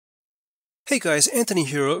Hey guys, Anthony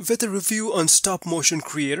here with a review on Stop Motion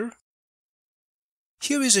Creator.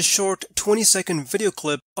 Here is a short 20-second video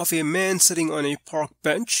clip of a man sitting on a park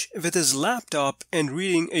bench with his laptop and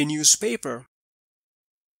reading a newspaper.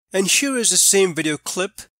 And here is the same video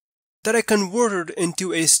clip that I converted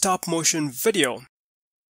into a stop motion video.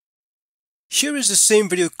 Here is the same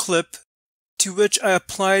video clip to which I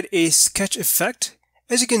applied a sketch effect.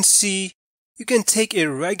 As you can see, you can take a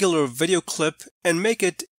regular video clip and make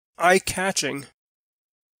it eye-catching.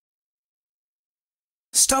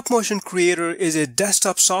 Stop Motion Creator is a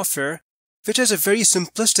desktop software which has a very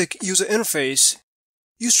simplistic user interface.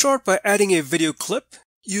 You start by adding a video clip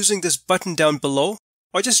using this button down below,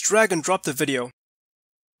 or just drag and drop the video.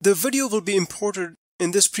 The video will be imported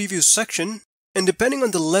in this preview section, and depending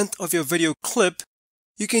on the length of your video clip,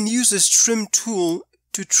 you can use this trim tool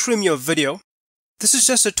to trim your video. This is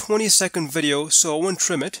just a 20-second video, so I won't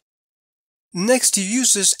trim it. Next, to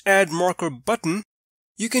use this Add Marker button,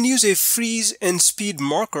 you can use a freeze and speed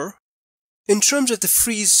marker. In terms of the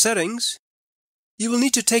freeze settings, you will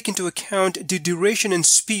need to take into account the duration and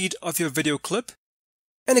speed of your video clip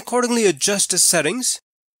and accordingly adjust the settings.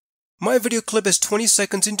 My video clip is 20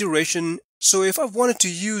 seconds in duration, so if I wanted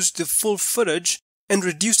to use the full footage and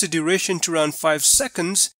reduce the duration to around 5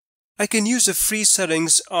 seconds, I can use the freeze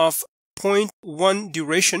settings of 0.1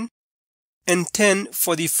 duration and 10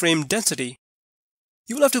 for the frame density.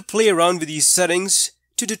 You will have to play around with these settings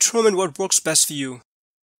to determine what works best for you.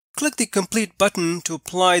 Click the Complete button to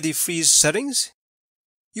apply the freeze settings.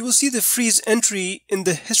 You will see the freeze entry in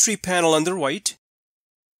the History panel on the right.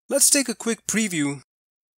 Let's take a quick preview.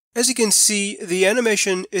 As you can see, the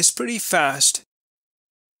animation is pretty fast.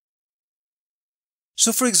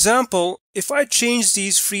 So for example, if I change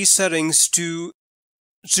these freeze settings to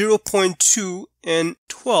 0.2 and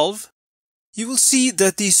 12, you will see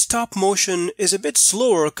that the stop motion is a bit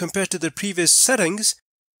slower compared to the previous settings,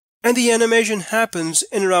 and the animation happens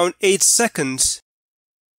in around 8 seconds.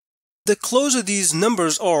 The closer these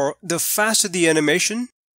numbers are, the faster the animation.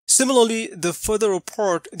 Similarly, the further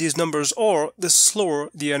apart these numbers are, the slower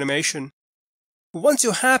the animation. Once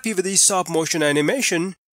you're happy with the stop motion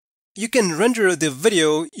animation, you can render the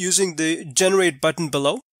video using the Generate button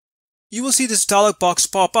below. You will see this dialog box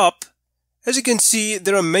pop up. As you can see,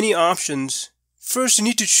 there are many options. First, you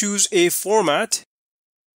need to choose a format.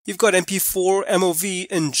 You've got MP4, MOV,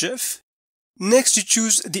 and GIF. Next, you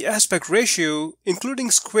choose the aspect ratio, including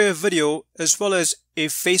square video, as well as a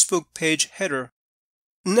Facebook page header.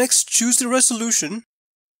 Next, choose the resolution.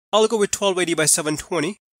 I'll go with 1280 by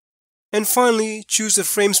 720. And finally, choose the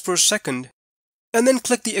frames per second. And then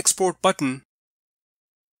click the Export button.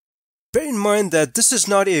 Bear in mind that this is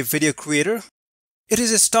not a video creator. It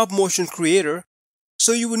is a stop motion creator,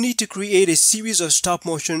 so you will need to create a series of stop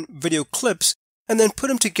motion video clips and then put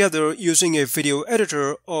them together using a video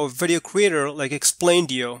editor or video creator like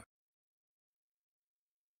Explaindio.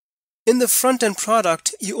 In the front-end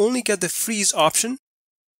product, you only get the freeze option.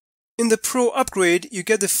 In the Pro upgrade, you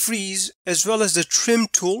get the freeze as well as the trim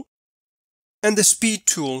tool and the speed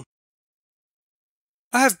tool.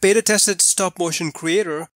 I have beta tested Stop Motion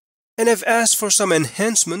Creator and have asked for some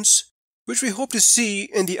enhancements, which we hope to see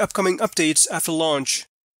in the upcoming updates after launch.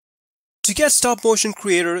 To get Stop Motion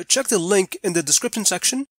Creator, check the link in the description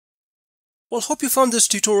section. Well, hope you found this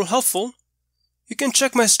tutorial helpful. You can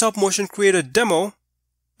check my Stop Motion Creator demo,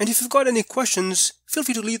 and if you've got any questions, feel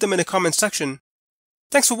free to leave them in the comment section.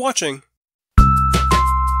 Thanks for watching.